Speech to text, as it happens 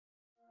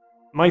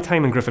My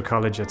time in Griffith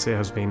College, I'd say,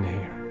 has been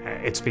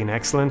it's been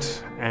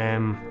excellent.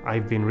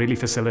 I've been really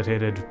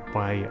facilitated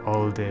by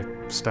all the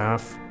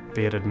staff,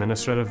 be it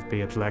administrative, be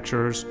it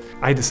lecturers.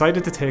 I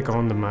decided to take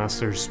on the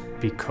Masters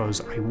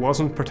because I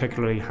wasn't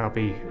particularly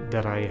happy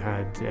that I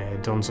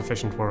had done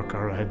sufficient work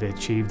or had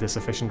achieved a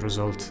sufficient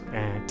result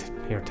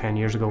here 10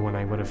 years ago when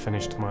I would have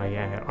finished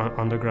my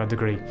undergrad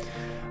degree.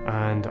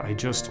 And I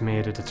just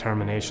made a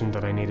determination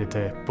that I needed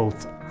to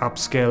both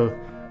upskill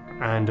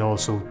and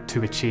also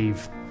to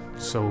achieve.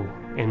 So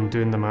in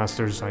doing the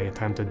Masters, I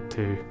attempted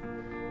to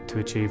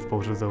achieve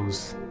both of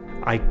those.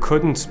 I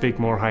couldn't speak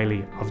more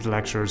highly of the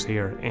lecturers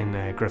here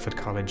in Griffith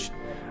College.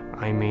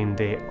 I mean,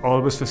 they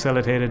always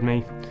facilitated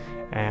me,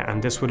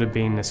 and this would have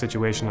been a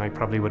situation I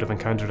probably would have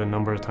encountered a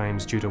number of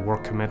times due to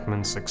work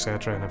commitments,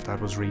 etc. And if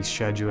that was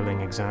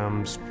rescheduling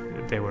exams,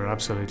 they were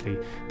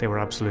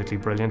absolutely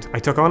brilliant. I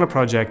took on a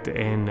project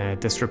in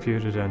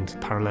distributed and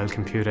parallel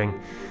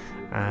computing,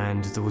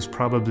 and there was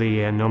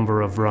probably a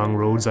number of wrong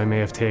roads I may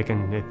have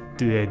taken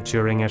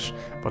during it,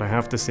 but I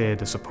have to say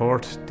the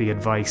support, the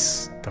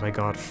advice that I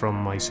got from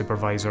my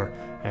supervisor,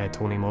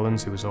 Tony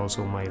Mullins, who was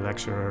also my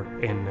lecturer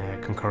in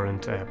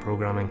concurrent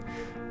programming,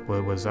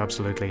 was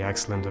absolutely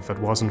excellent. If it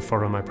wasn't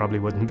for him, I probably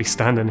wouldn't be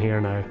standing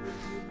here now.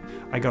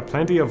 I got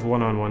plenty of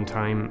one-on-one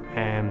time,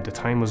 and the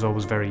time was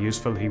always very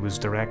useful. He was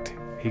direct.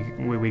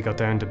 We got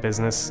down to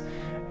business.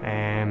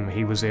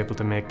 He was able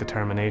to make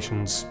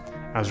determinations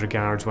as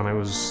regards when I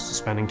was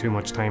spending too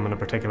much time on a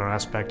particular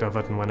aspect of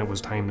it and when it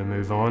was time to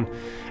move on.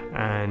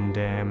 And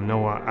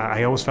no,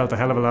 I always felt a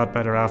hell of a lot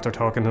better after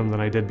talking to him than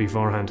I did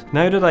beforehand.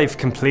 Now that I've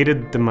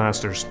completed the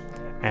Masters,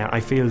 I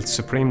feel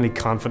supremely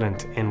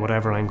confident in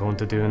whatever I'm going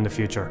to do in the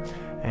future.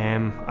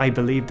 I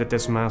believe that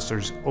this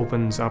Masters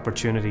opens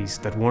opportunities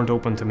that weren't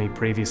open to me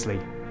previously.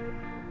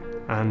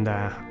 And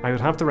I would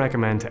have to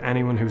recommend to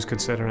anyone who's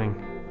considering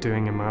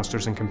doing a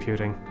Masters in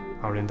computing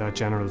or in that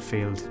general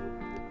field,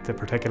 the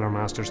particular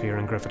Masters here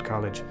in Griffith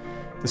College.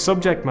 The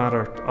subject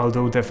matter,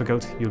 although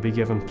difficult, you'll be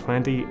given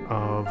plenty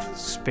of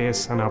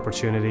space and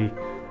opportunity,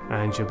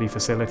 and you'll be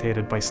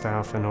facilitated by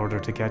staff in order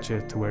to get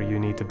you to where you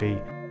need to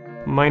be.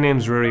 My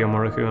name's Ruari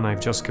O'Murchu, and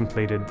I've just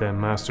completed the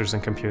Masters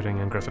in Computing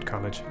in Griffith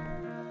College.